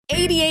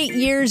88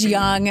 years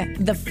young,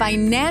 the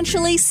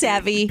financially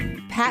savvy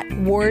Pat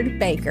Ward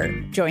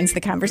Baker joins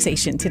the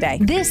conversation today.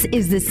 This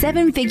is the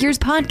Seven Figures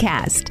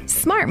Podcast,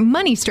 Smart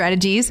Money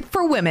Strategies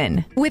for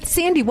Women with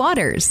Sandy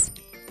Waters.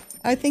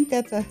 I think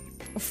that's a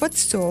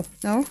footstool,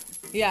 no?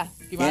 Yeah.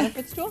 You want a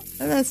footstool?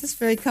 Oh, this is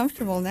very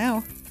comfortable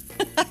now.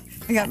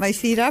 I got my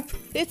feet up.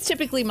 It's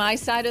typically my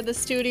side of the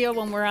studio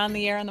when we're on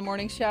the air on the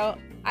morning show.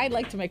 I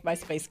like to make my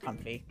space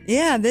comfy.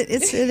 Yeah, it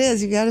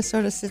is. You got to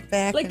sort of sit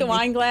back. Like the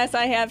wine glass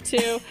I have,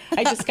 too.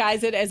 I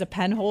disguise it as a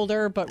pen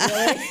holder, but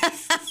really...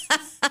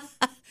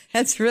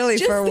 That's really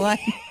just for wine.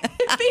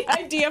 The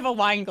idea of a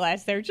wine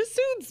glass there just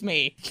soothes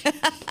me.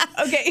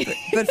 Okay.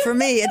 But for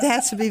me, it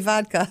has to be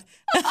vodka.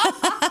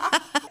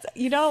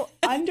 You know,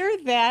 under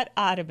that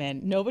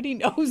ottoman, nobody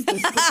knows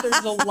this, but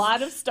there's a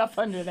lot of stuff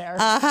under there.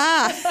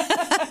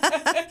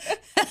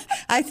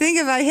 I think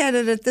if I had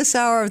it at this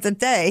hour of the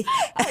day,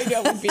 I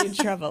know we'd be in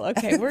trouble.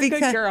 Okay, we're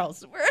good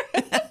girls.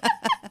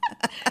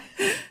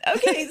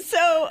 Okay,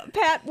 so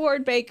Pat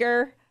Ward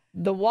Baker,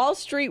 the Wall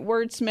Street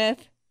wordsmith,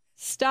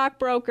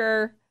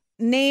 stockbroker,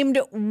 named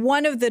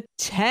one of the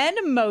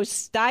 10 most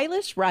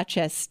stylish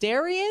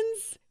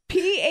Rochesterians,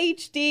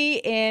 PhD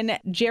in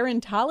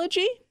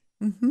gerontology.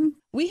 Mm-hmm.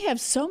 We have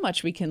so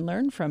much we can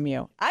learn from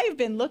you. I've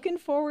been looking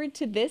forward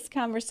to this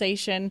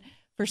conversation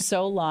for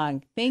so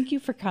long. Thank you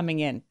for coming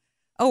in.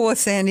 Oh, well,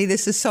 Sandy,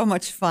 this is so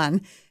much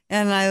fun.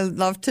 And I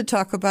love to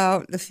talk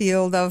about the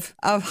field of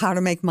how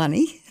to make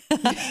money.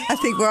 I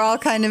think we're all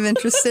kind of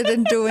interested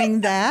in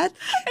doing that.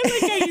 I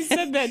like how you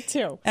said that,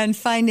 too. And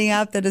finding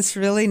out that it's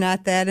really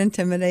not that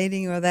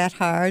intimidating or that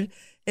hard.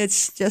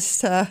 It's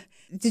just...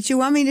 Did you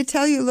want me to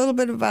tell you a little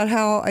bit about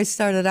how I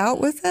started out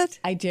with it?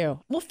 I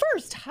do. Well,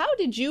 first, how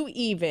did you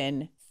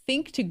even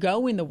think to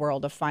go in the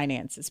world of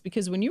finances?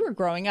 Because when you were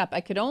growing up,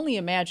 I could only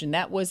imagine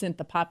that wasn't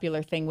the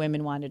popular thing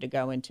women wanted to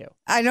go into.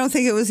 I don't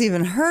think it was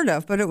even heard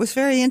of, but it was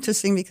very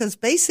interesting because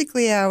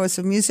basically I was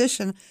a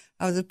musician.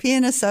 I was a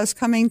pianist. I was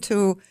coming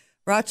to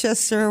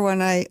Rochester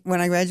when I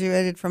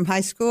graduated from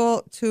high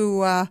school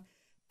to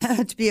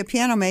be a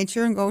piano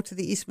major and go to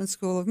the Eastman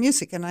School of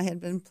Music. And I had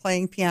been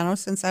playing piano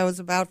since I was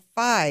about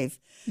 5.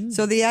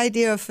 So the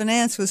idea of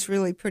finance was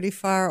really pretty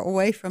far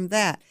away from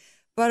that.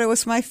 But it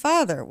was my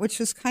father, which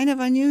was kind of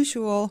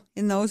unusual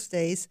in those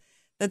days,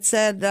 that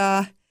said,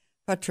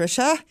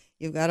 Patricia,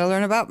 you've got to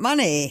learn about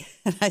money.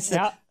 And I said,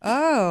 yeah.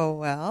 Oh,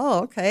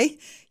 well, okay.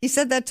 He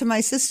said that to my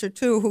sister,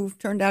 too, who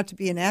turned out to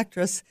be an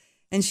actress.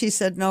 And she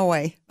said, no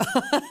way.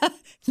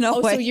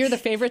 No way. So you're the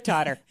favorite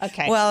daughter.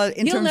 Okay. Well,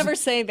 you'll never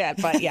say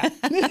that, but yeah.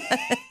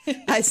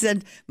 I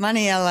said,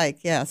 money I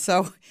like, yeah.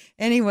 So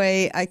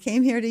anyway, I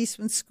came here to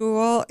Eastman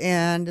School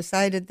and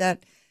decided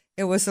that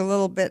it was a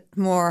little bit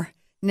more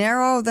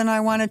narrow than I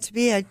wanted to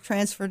be. I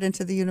transferred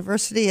into the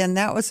university, and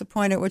that was the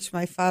point at which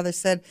my father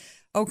said,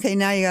 okay,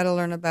 now you got to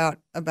learn about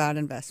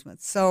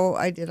investments. So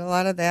I did a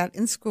lot of that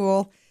in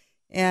school.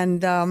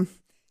 And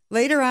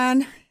later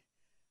on,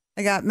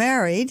 I got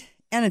married,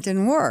 and it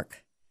didn't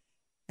work.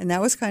 And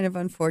that was kind of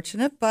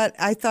unfortunate. But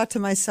I thought to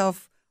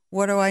myself,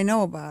 what do I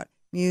know about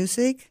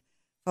music,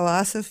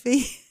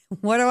 philosophy?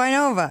 What do I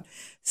know about?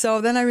 So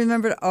then I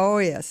remembered, oh,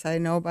 yes, I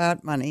know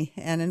about money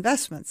and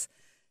investments.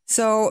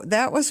 So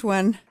that was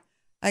when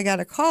I got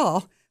a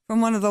call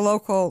from one of the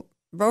local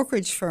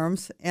brokerage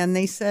firms. And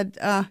they said,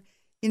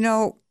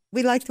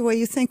 we like the way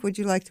you think. Would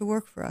you like to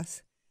work for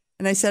us?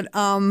 And I said,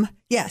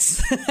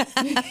 yes,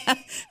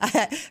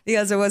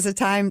 because there was a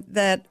time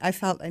that I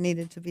felt I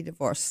needed to be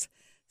divorced.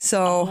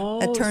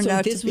 So it turned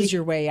out to be. This was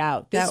your way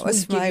out. This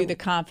would give you the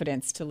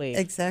confidence to leave.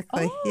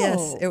 Exactly. Oh.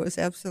 Yes, it was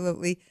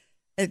absolutely.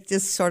 It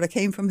just sort of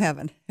came from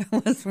heaven.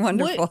 It was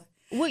wonderful.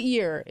 What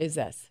year is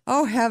this?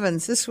 Oh,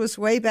 heavens. This was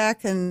way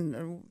back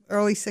in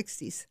early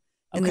 60s,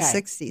 in the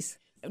 60s.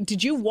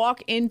 Did you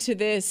walk into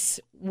this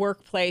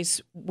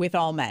workplace with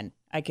all men?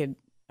 I could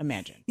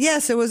imagine.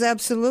 Yes, it was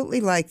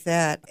absolutely like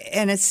that.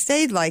 And it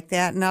stayed like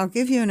that. And I'll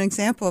give you an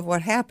example of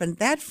what happened.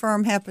 That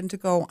firm happened to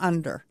go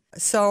under.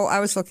 So I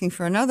was looking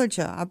for another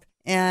job,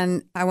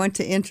 and I went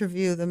to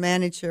interview the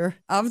manager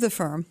of the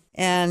firm.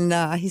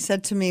 And he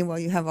said to me, well,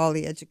 you have all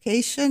the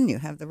education, you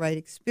have the right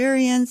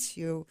experience,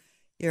 you're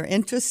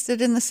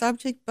interested in the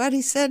subject. But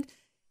he said,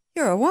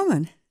 you're a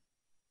woman.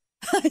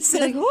 I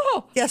said,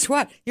 whoa. Guess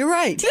what? You're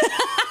right.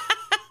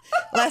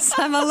 Last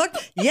time I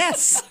looked,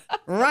 yes,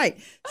 right.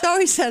 So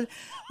he said,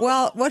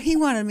 well, what he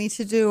wanted me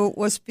to do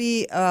was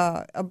be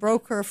a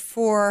broker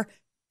for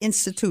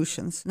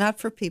institutions, not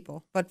for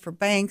people, but for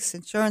banks,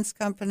 insurance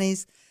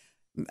companies,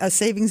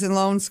 savings and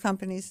loans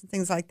companies, and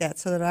things like that,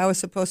 so that I was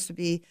supposed to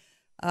be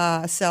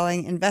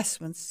selling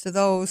investments to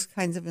those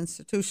kinds of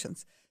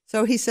institutions.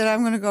 So he said,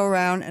 I'm going to go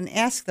around and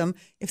ask them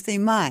if they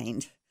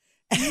mind.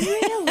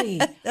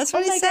 Really? That's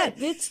what he said.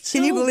 It's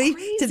Can you believe?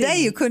 crazy.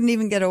 Today you couldn't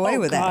even get away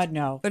with that. Oh, God,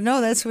 no. But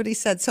no, that's what he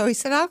said. So he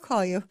said, I'll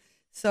call you.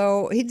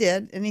 So he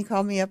did, and he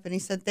called me up, and he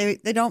said,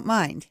 they don't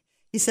mind.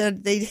 He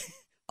said, they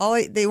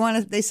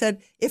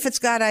said, if it's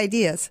got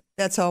ideas,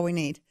 that's all we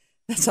need.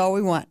 That's all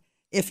we want,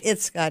 if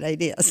it's got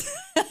ideas.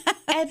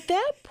 At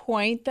that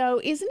point, though,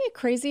 isn't it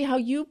crazy how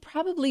you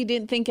probably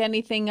didn't think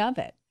anything of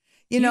it?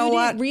 You know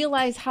what? Didn't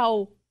realize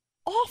how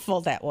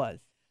awful that was.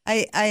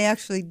 I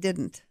actually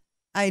didn't.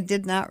 I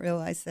did not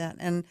realize that.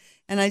 And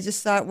I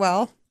just thought,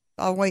 well,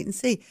 I'll wait and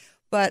see.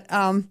 But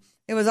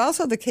it was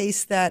also the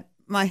case that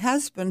my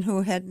husband,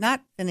 who had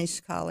not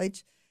finished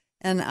college,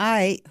 and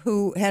I,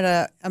 who had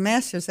a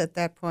master's at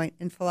that point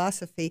in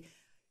philosophy,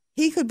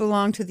 he could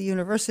belong to the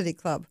university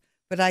club,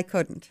 but I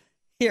couldn't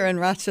here in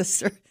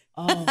Rochester.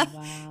 Oh,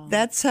 wow.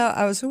 That's how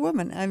I was a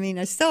woman. I mean,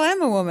 I still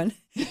am a woman,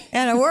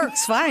 and it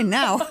works fine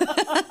now.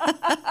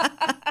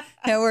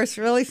 It works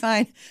really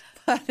fine.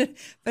 But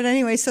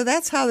anyway, so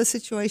that's how the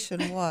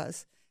situation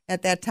was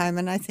at that time,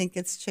 and I think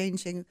it's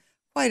changing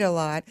quite a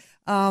lot.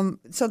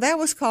 So that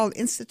was called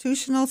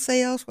institutional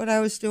sales, what I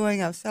was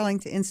doing. I was selling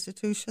to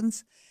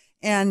institutions,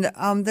 and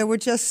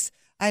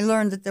I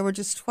learned that there were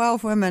just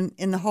 12 women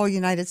in the whole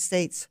United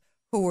States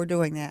who were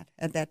doing that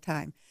at that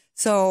time.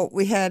 So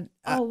we had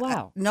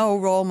no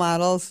role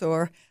models, they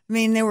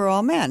were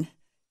all men,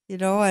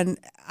 and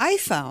I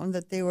found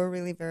that they were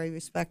really very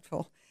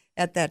respectful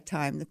at that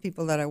time, the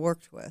people that I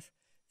worked with.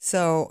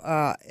 So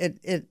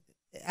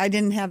I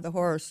didn't have the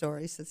horror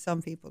stories that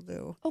some people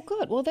do. Oh,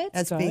 good. Well,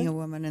 that's good. Being a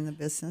woman in the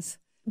business.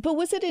 But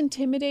was it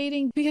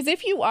intimidating? Because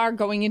if you are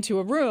going into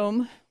a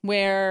room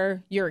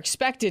where you're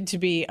expected to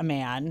be a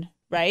man,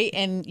 right,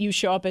 and you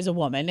show up as a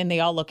woman and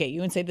they all look at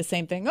you and say the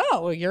same thing,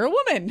 oh, well, you're a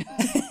woman.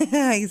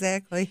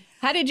 Exactly.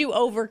 How did you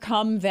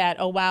overcome that?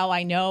 Oh, wow,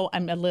 I know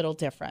I'm a little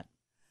different.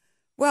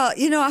 Well,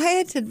 I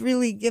had to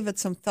really give it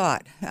some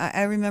thought.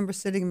 I remember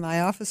sitting in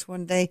my office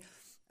one day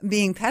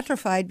being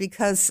petrified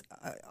because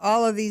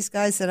all of these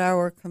guys that I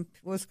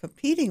was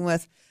competing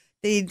with,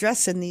 they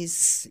dress in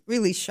these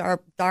really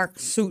sharp, dark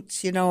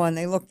suits, and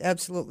they looked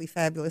absolutely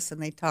fabulous, and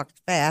they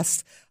talked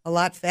fast, a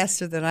lot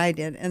faster than I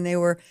did, and they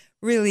were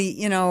really,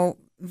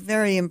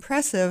 very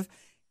impressive.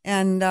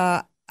 And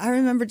I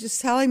remember just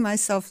telling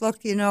myself,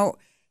 look, do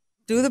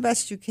the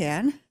best you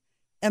can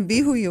and be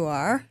who you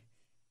are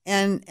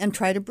and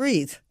try to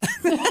breathe.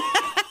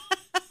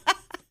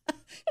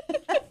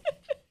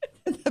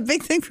 The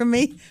big thing for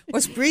me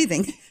was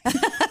breathing.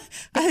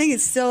 I think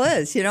it still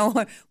is.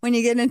 When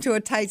you get into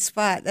a tight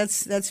spot,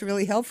 that's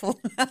really helpful.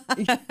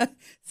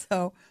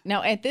 So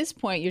now, at this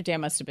point, your dad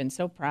must have been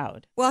so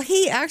proud. Well,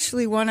 he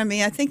actually wanted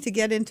me, I think, to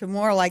get into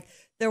more like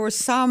there were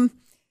some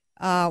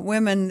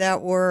women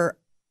that were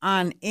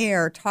on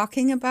air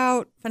talking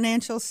about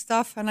financial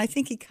stuff, and I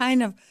think he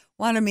kind of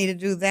wanted me to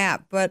do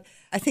that, but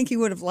I think he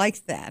would have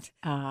liked that.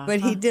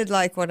 But he did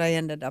like what I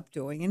ended up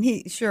doing, and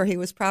he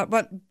was proud.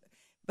 But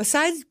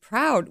besides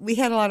proud, we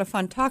had a lot of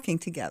fun talking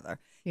together,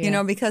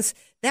 because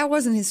that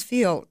wasn't his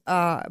field,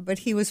 but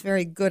he was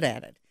very good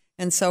at it.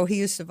 And so he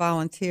used to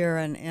volunteer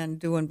and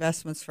do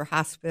investments for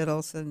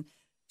hospitals and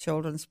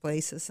children's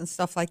places and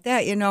stuff like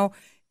that,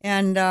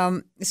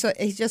 And so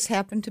he just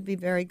happened to be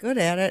very good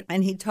at it,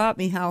 and he taught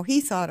me how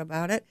he thought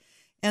about it.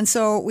 And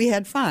so we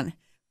had fun.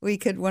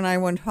 When I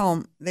went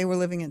home, they were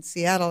living in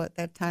Seattle at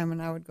that time,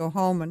 and I would go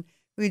home and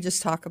we'd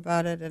just talk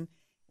about it. And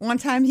one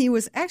time he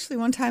was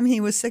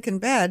sick in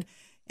bed,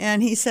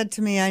 and he said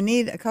to me, I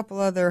need a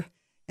couple other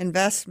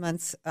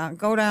investments.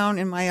 Go down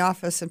in my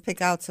office and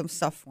pick out some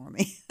stuff for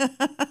me.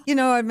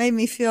 It made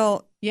me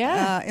feel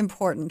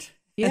important.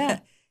 Yeah.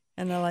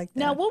 And I like that.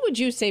 Now, what would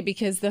you say?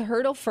 Because the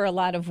hurdle for a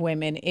lot of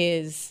women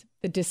is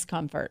the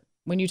discomfort.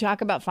 When you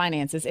talk about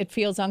finances, it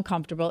feels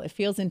uncomfortable. It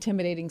feels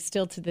intimidating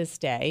still to this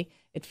day.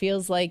 It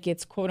feels like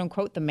it's, quote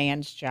unquote, the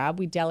man's job.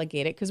 We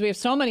delegate it because we have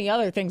so many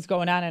other things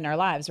going on in our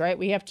lives, right?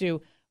 We have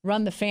to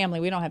run the family.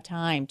 We don't have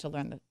time to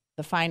learn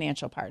the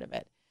financial part of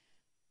it.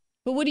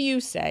 But what do you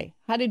say?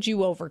 How did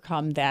you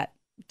overcome that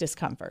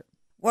discomfort?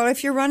 Well,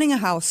 if you're running a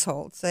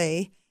household,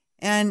 say,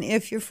 and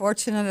if you're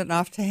fortunate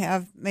enough to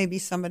have maybe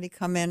somebody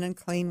come in and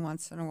clean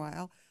once in a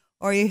while,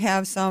 or you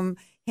have some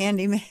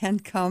handyman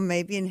come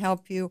maybe and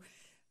help you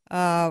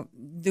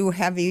do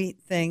heavy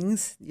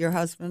things, your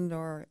husband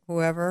or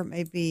whoever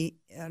may be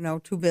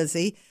too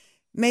busy,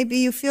 maybe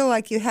you feel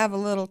like you have a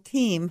little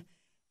team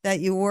that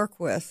you work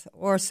with,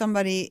 or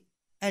somebody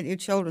at your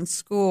children's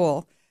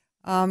school.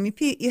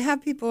 You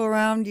have people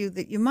around you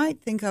that you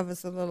might think of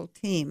as a little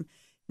team.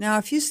 Now,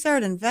 if you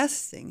start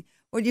investing,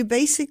 what you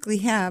basically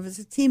have is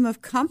a team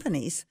of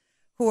companies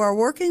who are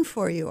working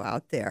for you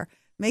out there,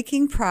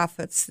 making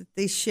profits that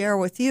they share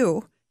with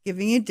you,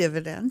 giving you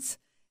dividends.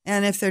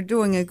 And if they're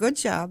doing a good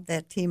job,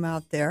 that team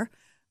out there,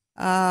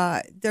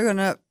 they're going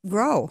to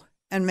grow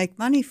and make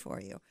money for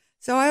you.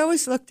 So I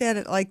always looked at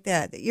it like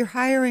that you're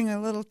hiring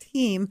a little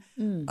team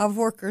of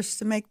workers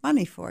to make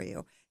money for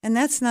you. And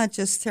that's not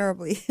just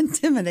terribly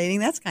intimidating.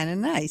 That's kind of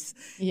nice,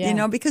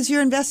 because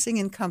you're investing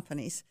in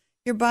companies.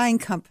 You're buying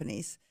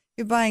companies.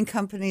 You're buying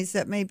companies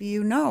that maybe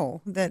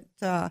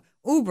that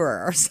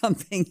Uber or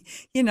something,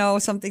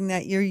 something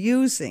that you're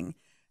using.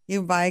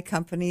 You buy a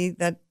company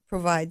that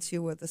provides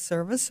you with a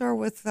service or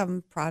with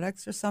some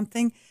products or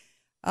something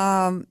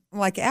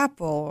like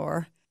Apple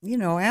or,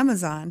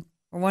 Amazon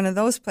or one of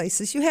those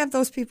places. You have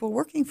those people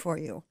working for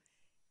you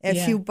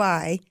if you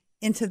buy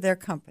into their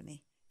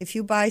company. If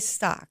you buy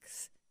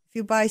stocks,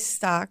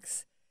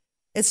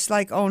 it's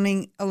like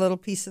owning a little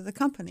piece of the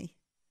company.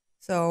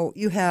 So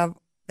you have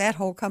that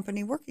whole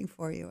company working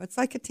for you. It's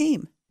like a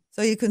team.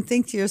 So you can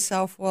think to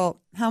yourself,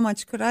 well, how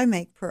much could I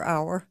make per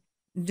hour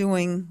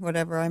doing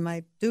whatever I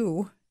might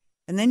do?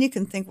 And then you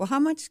can think, well, how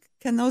much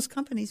can those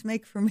companies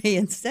make for me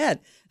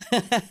instead?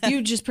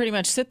 You just pretty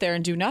much sit there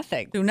and do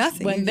nothing. Do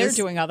nothing. When they're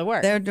doing all the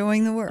work. They're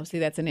doing the work. Oh, see,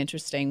 that's an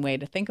interesting way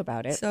to think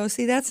about it. So,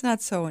 see, that's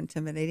not so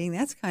intimidating.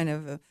 That's kind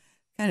of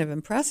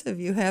impressive.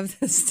 You have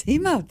this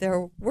team out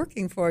there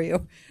working for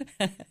you.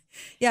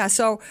 Yeah,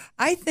 so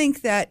I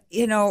think that,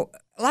 a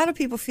lot of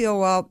people feel,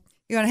 well,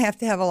 you're going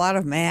to have a lot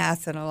of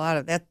math and a lot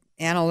of that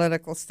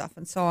analytical stuff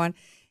and so on.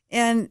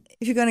 And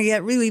if you're going to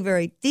get really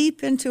very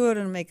deep into it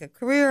and make a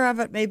career of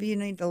it, maybe you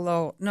need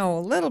to know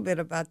a little bit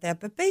about that.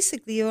 But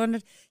basically,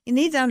 you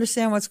need to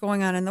understand what's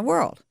going on in the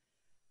world,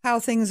 how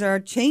things are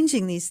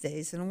changing these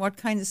days, and what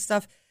kind of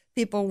stuff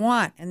people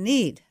want and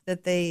need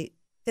that they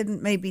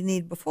didn't maybe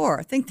need before.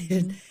 I think they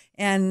did.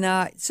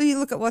 And so you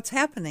look at what's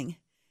happening,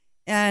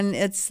 and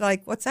it's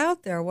like, what's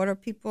out there? What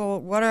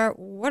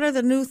are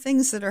the new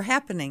things that are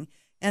happening?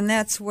 And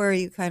that's where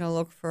you kind of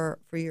look for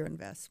your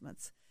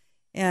investments.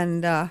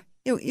 And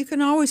you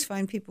can always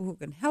find people who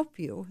can help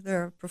you.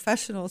 There are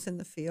professionals in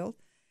the field.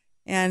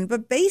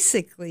 But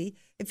basically,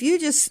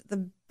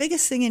 the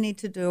biggest thing you need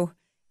to do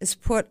is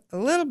put a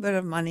little bit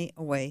of money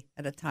away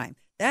at a time.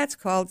 That's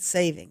called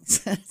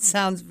savings. It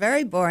sounds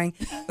very boring,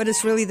 but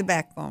it's really the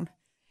backbone.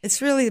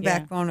 It's really the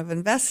backbone of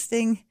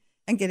investing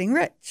and getting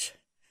rich.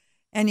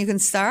 And you can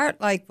start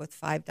like with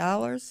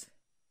 $5,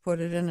 put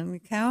it in an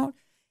account,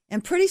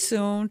 and pretty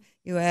soon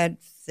you add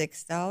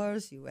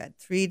 $6, you add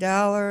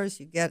 $3,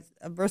 you get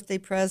a birthday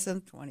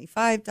present,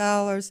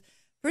 $25.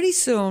 Pretty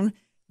soon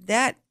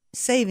that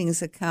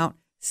savings account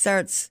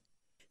starts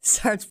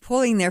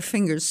pulling their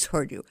fingers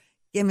toward you.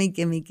 Gimme,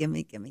 gimme,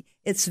 gimme, gimme.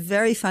 It's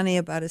very funny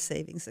about a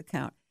savings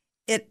account.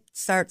 It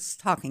starts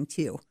talking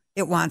to you.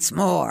 It wants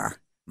more,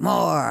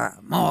 more,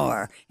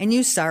 more. And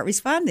you start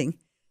responding.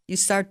 You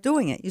start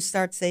doing it. You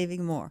start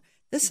saving more.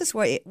 This is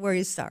where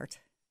you start.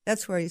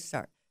 That's where you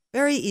start.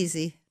 Very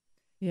easy.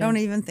 Yeah. Don't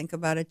even think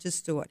about it.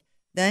 Just do it.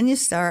 Then you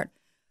start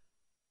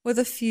with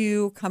a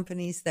few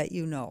companies that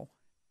you know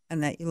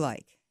and that you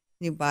like.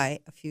 You buy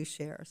a few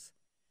shares.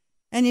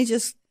 And you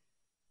just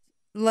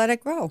let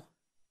it grow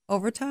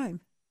over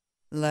time.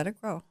 Let it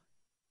grow.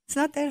 It's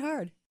not that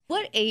hard.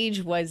 What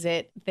age was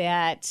it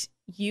that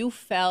you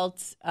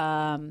felt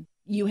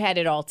you had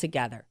it all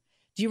together?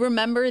 Do you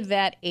remember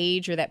that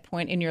age or that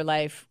point in your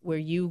life where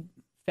you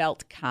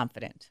felt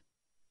confident?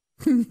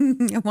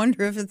 I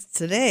wonder if it's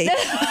today.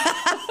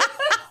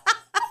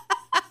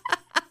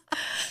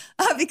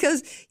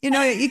 Because,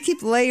 you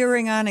keep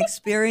layering on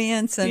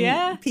experience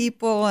and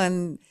people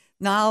and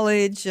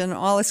knowledge and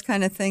all this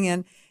kind of thing.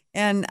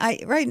 And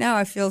right now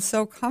I feel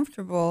so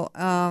comfortable.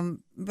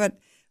 But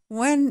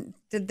when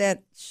did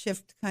that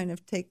shift kind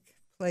of take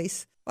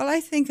place? Well, I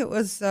think it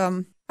was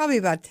probably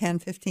about 10,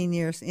 15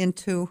 years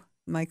into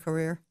my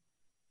career.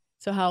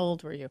 So how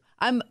old were you?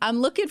 I'm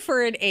looking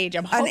for an age.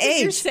 I'm hoping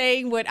you're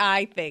saying what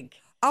I think.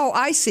 Oh,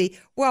 I see.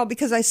 Well,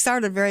 because I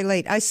started very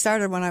late. I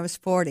started when I was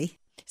 40.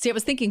 See, I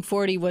was thinking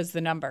 40 was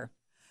the number.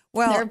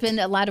 Well, there have been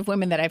a lot of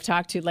women that I've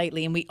talked to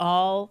lately, and we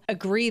all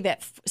agree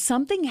that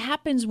something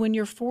happens when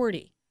you're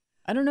 40.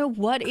 I don't know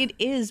what it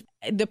is.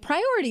 The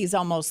priorities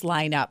almost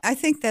line up. I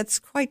think that's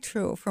quite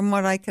true from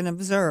what I can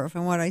observe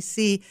and what I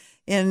see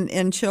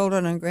in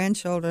children and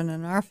grandchildren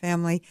in our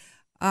family.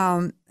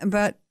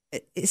 But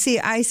see,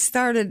 I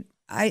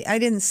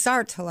didn't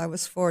start till I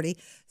was 40.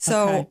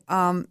 So,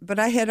 okay. But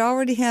I had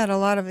already had a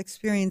lot of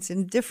experience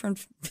in different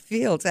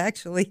fields,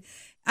 actually.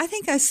 I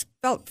think I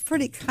felt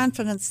pretty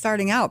confident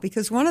starting out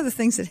because one of the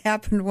things that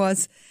happened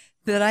was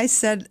that I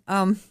said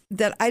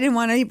that I didn't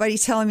want anybody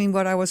telling me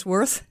what I was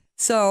worth.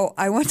 So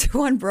I went to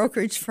one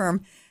brokerage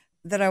firm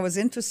that I was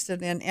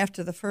interested in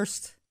after the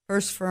first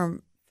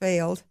firm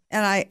failed.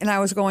 And I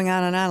was going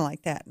on and on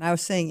like that. And I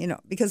was saying,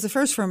 because the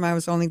first firm I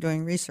was only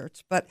doing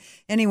research. But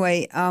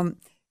anyway,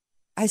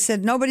 I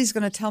said, nobody's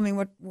going to tell me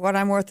what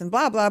I'm worth and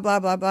blah, blah, blah,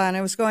 blah, blah. And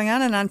I was going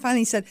on and on.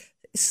 Finally, he said,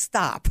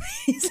 stop.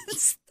 He said,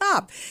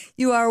 stop.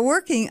 You are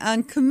working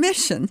on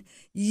commission.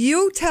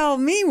 You tell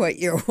me what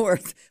you're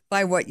worth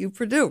by what you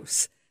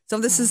produce. So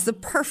this is the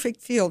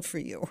perfect field for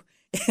you.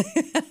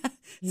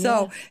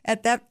 So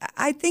at that,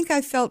 I think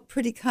I felt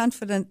pretty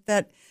confident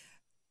that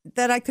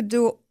I could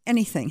do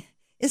anything.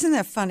 Isn't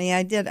that funny?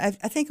 I did. I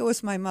think it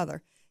was my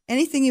mother.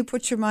 Anything you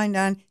put your mind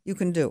on, you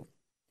can do.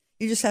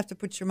 You just have to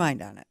put your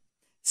mind on it.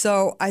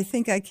 So I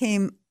think I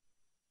came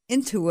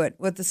into it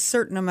with a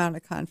certain amount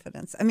of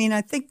confidence. I mean,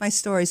 I think my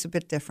story's a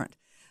bit different.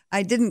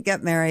 I didn't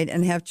get married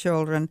and have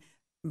children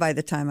by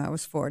the time I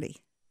was 40.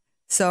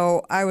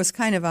 So I was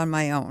kind of on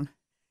my own.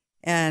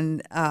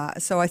 And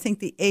so I think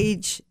the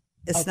age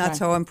is not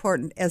so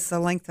important as the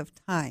length of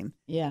time,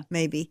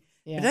 maybe.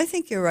 Yeah. But I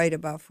think you're right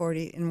about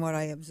 40 in what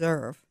I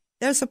observe.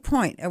 There's a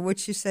point at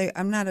which you say,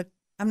 I'm not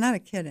a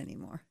kid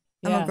anymore.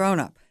 I'm a grown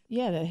up.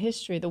 Yeah, the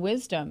history, the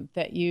wisdom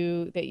that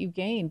you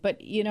gain.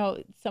 But,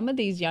 some of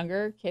these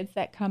younger kids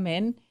that come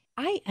in,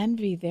 I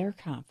envy their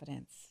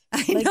confidence.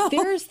 I Like know.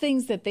 there's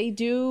things that they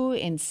do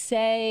and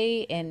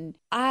say, and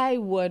I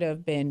would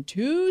have been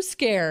too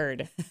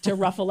scared to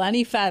ruffle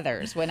any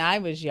feathers when I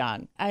was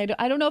young. I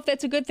don't know if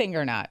that's a good thing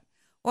or not.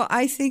 Well,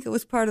 I think it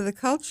was part of the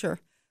culture.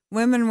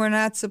 Women were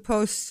not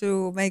supposed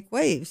to make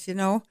waves,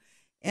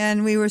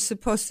 and we were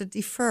supposed to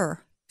defer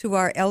to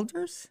our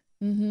elders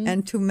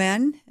and to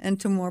men and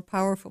to more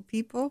powerful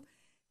people,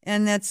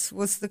 and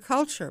was the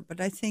culture. But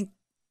I think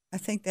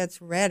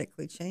that's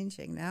radically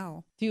changing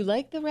now. Do you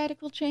like the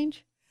radical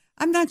change?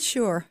 I'm not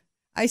sure.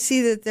 I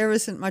see that there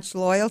isn't much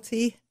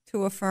loyalty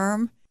to a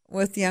firm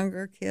with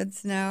younger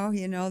kids now.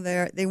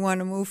 They want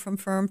to move from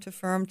firm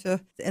to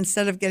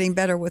instead of getting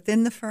better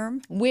within the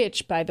firm.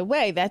 Which, by the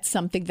way, that's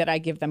something that I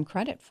give them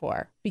credit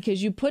for,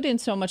 because you put in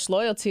so much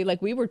loyalty,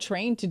 like we were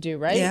trained to do,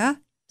 right? Yeah.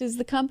 Does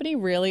the company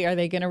really, are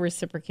they going to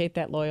reciprocate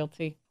that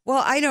loyalty?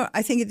 Well,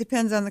 I think it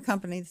depends on the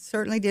company. It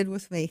certainly did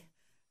with me.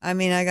 I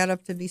mean, I got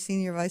up to be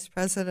senior vice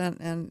president,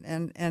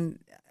 and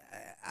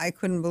I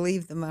couldn't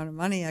believe the amount of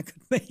money I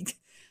could make.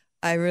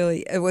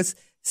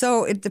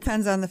 So it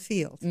depends on the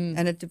field,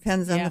 and it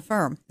depends on the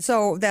firm.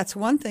 So that's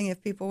one thing.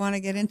 If people want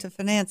to get into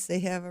finance, they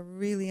have a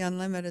really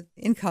unlimited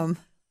income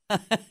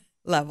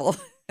level.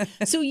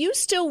 So you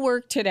still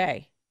work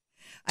today?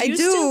 I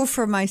do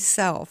for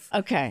myself,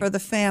 Okay. for the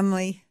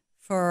family,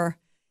 for,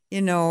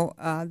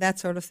 that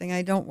sort of thing.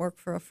 I don't work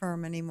for a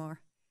firm anymore.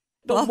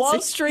 The Wall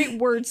Street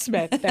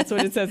Wordsmith. That's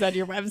what it says on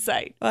your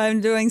website.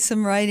 I'm doing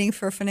some writing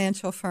for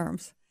financial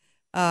firms.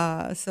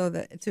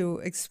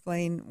 To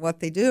explain what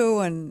they do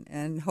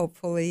and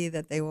hopefully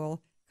that they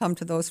will come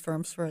to those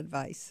firms for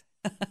advice.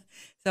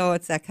 So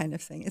it's that kind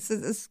of thing.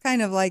 It's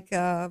kind of like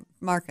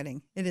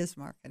marketing. It is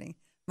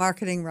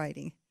marketing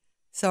writing.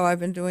 So I've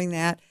been doing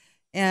that,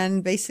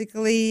 and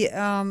basically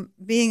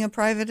being a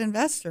private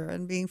investor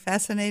and being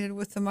fascinated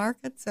with the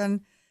markets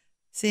and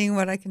seeing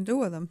what I can do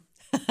with them.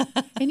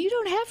 And you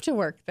don't have to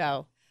work,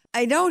 though.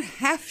 I don't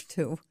have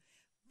to,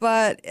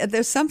 but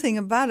there's something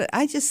about it.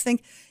 I just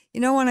think,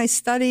 when I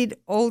studied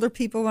older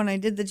people, when I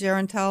did the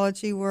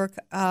gerontology work,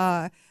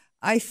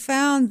 I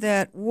found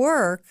that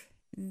work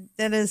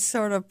that is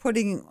sort of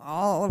putting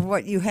all of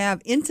what you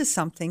have into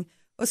something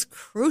was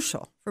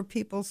crucial for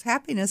people's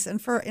happiness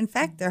and for, in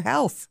fact, their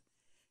health.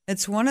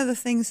 It's one of the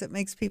things that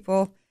makes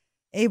people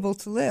able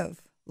to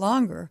live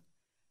longer.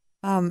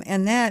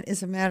 And that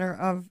is a matter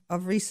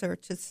of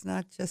research. It's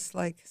not just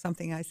like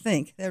something I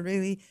think.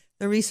 The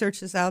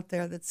research is out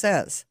there that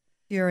says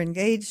you're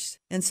engaged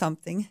in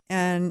something.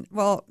 And,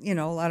 well, a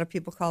lot of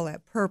people call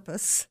that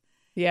purpose.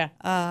 Yeah.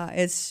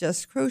 It's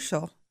just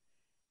crucial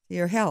to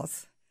your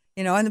health.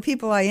 And the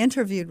people I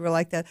interviewed were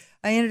like that.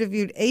 I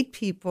interviewed 8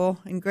 people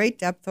in great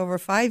depth over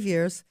 5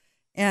 years,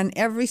 and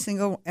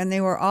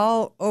they were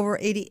all over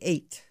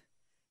 88.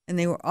 And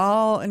they were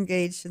all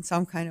engaged in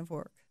some kind of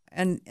work.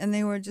 And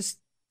they were just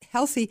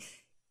healthy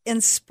in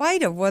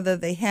spite of whether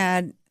they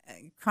had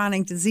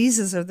chronic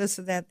diseases or this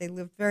or that. They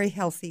lived very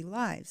healthy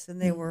lives,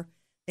 and they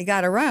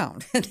got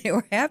around, and they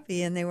were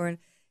happy, and they were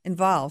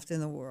involved in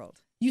the world.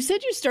 You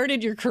said you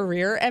started your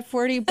career at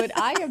 40, but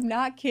I am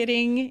not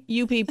kidding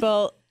you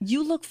people.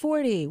 You look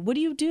 40. What do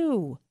you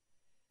do?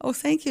 Oh,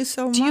 thank you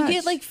so much. Do you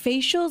get like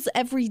facials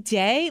every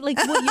day? Like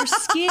what your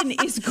skin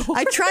is gorgeous.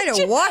 I try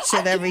to watch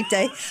it every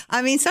day.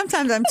 I mean,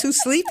 sometimes I'm too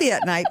sleepy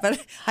at night,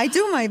 but I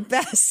do my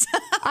best.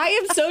 I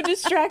am so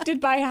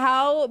distracted by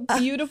how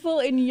beautiful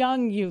and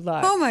young you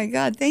look. Oh my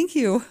God, thank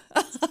you.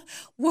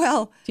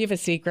 Well, do you have a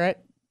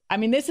secret? I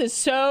mean, this is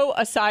so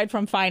aside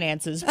from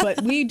finances,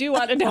 but we do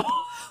want to know.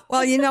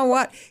 Well, you know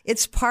what?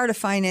 It's part of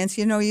finance.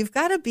 You've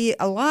got to be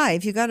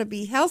alive. You've got to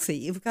be healthy.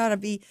 You've got to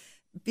be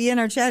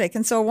energetic.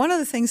 And so one of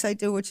the things I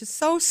do, which is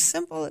so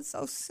simple,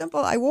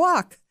 I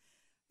walk.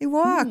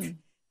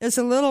 There's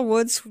a little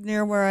woods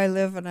near where I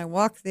live, and I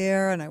walk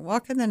there, and I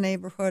walk in the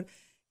neighborhood,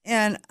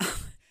 and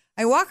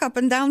I walk up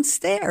and down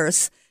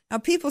stairs. Now,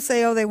 people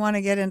say, they want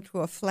to get into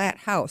a flat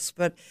house,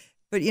 but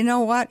you know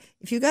what?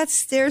 If you got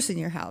stairs in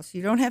your house,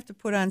 you don't have to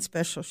put on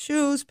special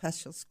shoes,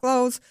 special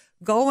clothes,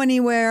 go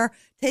anywhere,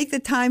 take the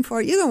time for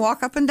it. You can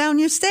walk up and down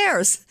your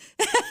stairs.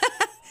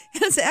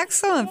 It's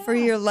excellent for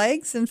your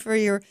legs and for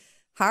your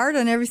heart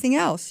and everything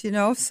else,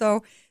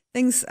 So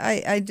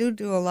I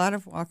do a lot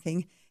of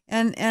walking.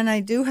 And I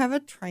do have a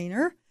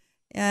trainer,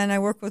 and I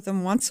work with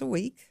him once a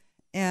week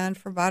and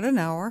for about an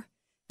hour.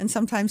 And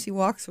sometimes he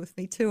walks with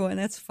me, too, and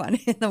it's fun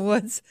in the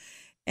woods.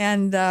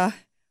 And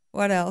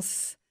what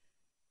else?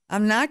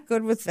 I'm not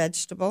good with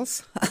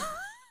vegetables.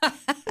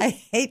 I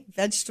hate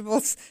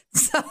vegetables.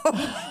 So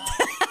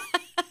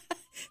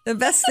the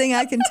best thing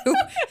I can do.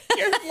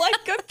 You're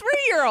like a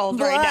 3-year-old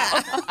right now.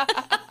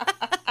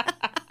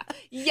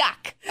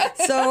 Yuck.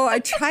 So I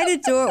try to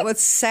do it with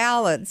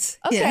salads.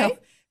 Okay.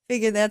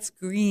 Figure that's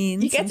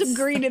green. You get some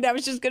green in there. I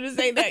was just going to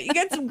say that. You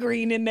get some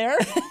green in there.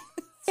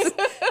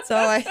 So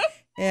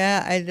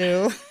I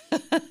do.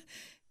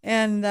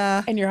 And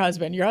your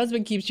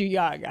husband keeps you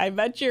young. I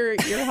met your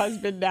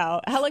husband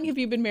now. How long have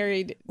you been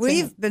married?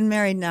 We've been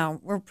married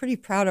now. We're pretty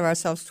proud of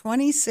ourselves.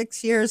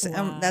 26 years,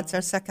 wow. and that's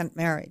our second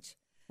marriage.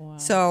 Wow.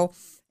 So,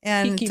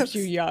 and he keeps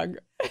you young.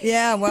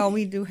 Yeah, well,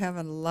 we do have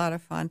a lot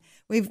of fun.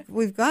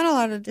 We've gone a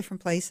lot of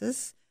different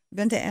places.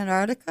 Been to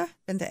Antarctica,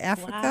 been to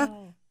Africa.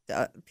 Wow.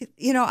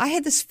 I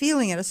had this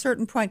feeling at a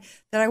certain point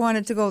that I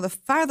wanted to go the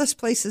farthest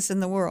places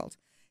in the world,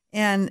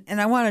 and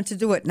I wanted to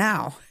do it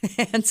now.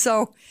 And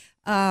so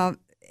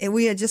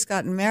we had just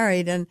gotten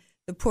married, and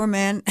the poor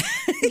man,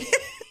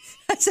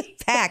 I said,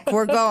 "Pack,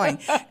 we're going."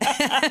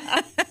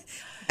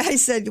 I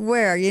said,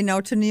 "Where?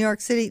 To New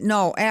York City?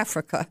 No,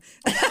 Africa."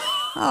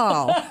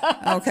 Oh,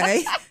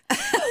 okay.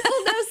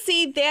 Well, now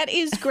see, that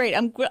is great.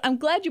 I'm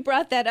glad you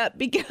brought that up,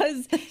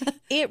 because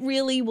it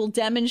really will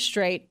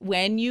demonstrate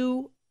when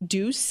you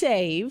do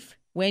save,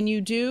 when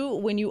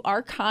you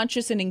are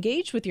conscious and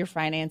engaged with your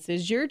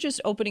finances, you're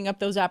just opening up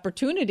those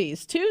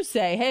opportunities to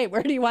say, hey,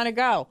 where do you want to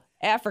go?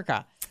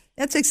 Africa.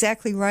 That's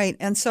exactly right.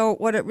 And so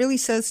what it really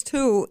says,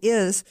 too,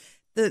 is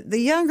the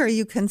younger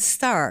you can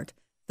start,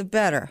 the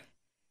better.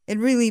 It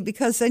really,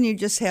 because then you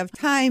just have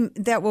time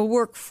that will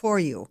work for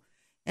you.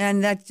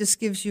 And that just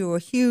gives you a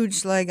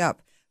huge leg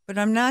up. But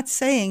I'm not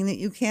saying that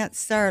you can't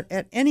start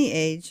at any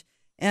age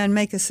and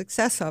make a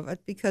success of it,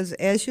 because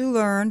as you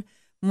learn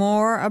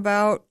more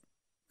about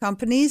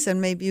companies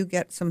and maybe you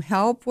get some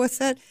help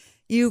with it,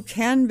 you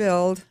can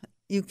build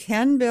a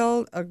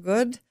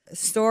good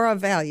store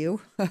of value,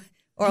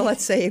 or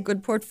let's say a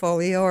good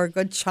portfolio or a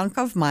good chunk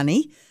of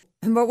money.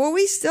 But what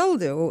we still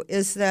do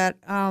is that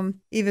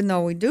even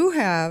though we do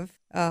have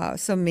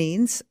some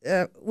means,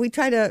 we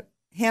try to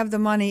have the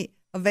money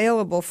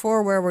available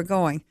for where we're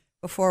going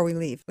before we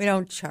leave. We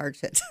don't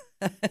charge it.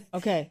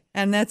 Okay.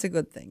 And that's a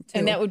good thing, too.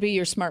 And that would be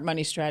your smart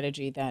money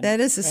strategy then. That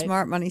is a right?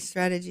 smart money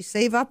strategy.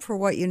 Save up for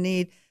what you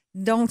need.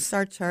 Don't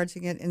start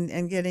charging it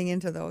and getting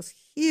into those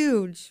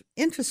huge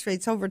interest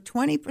rates, over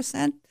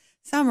 20%.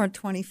 Some are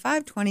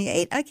 25,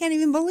 28. I can't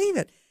even believe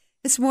it.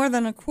 It's more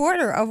than a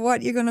quarter of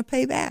what you're going to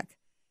pay back.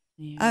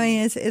 Yeah. I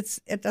mean,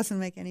 it doesn't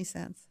make any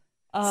sense.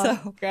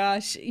 Oh,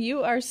 gosh,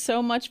 you are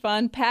so much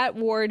fun. Pat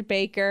Ward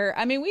Baker.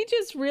 I mean, we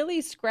just really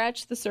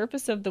scratched the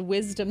surface of the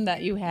wisdom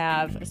that you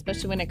have,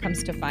 especially when it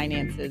comes to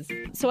finances.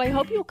 So I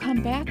hope you'll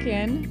come back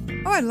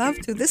in. Oh, I'd love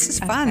to. This is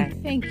fun. Okay.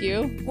 Thank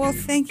you. Well,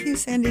 thank you,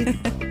 Sandy.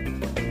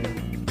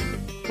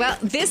 Well,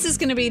 this is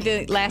going to be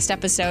the last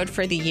episode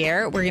for the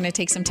year. We're going to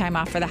take some time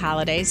off for the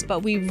holidays,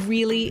 but we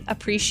really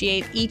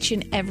appreciate each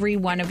and every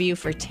one of you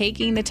for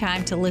taking the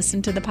time to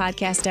listen to the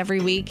podcast every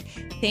week.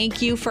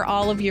 Thank you for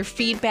all of your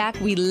feedback.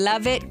 We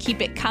love it.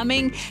 Keep it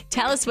coming.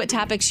 Tell us what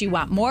topics you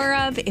want more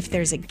of, if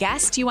there's a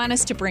guest you want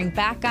us to bring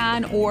back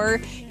on,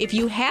 or if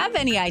you have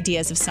any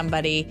ideas of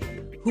somebody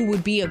who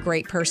would be a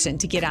great person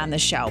to get on the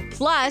show.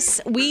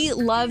 Plus, we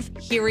love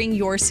hearing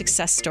your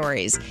success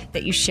stories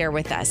that you share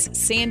with us.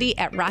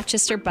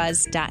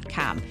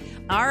 Sandy@RochesterBuzz.com.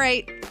 All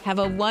right. Have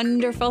a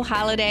wonderful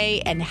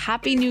holiday and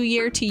Happy New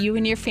Year to you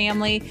and your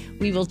family.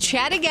 We will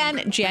chat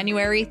again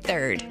January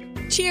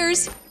 3rd.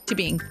 Cheers to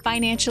being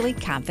financially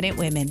confident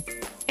women.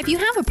 If you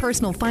have a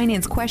personal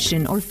finance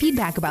question or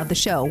feedback about the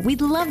show, we'd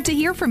love to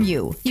hear from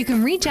you. You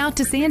can reach out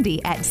to Sandy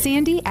at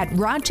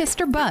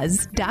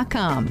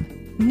sandy@rochesterbuzz.com.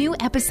 New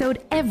episode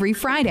every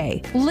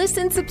Friday.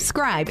 Listen,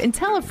 subscribe, and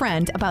tell a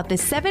friend about the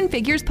 7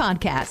 Figures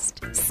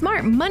Podcast.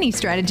 Smart money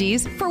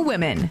strategies for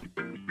women.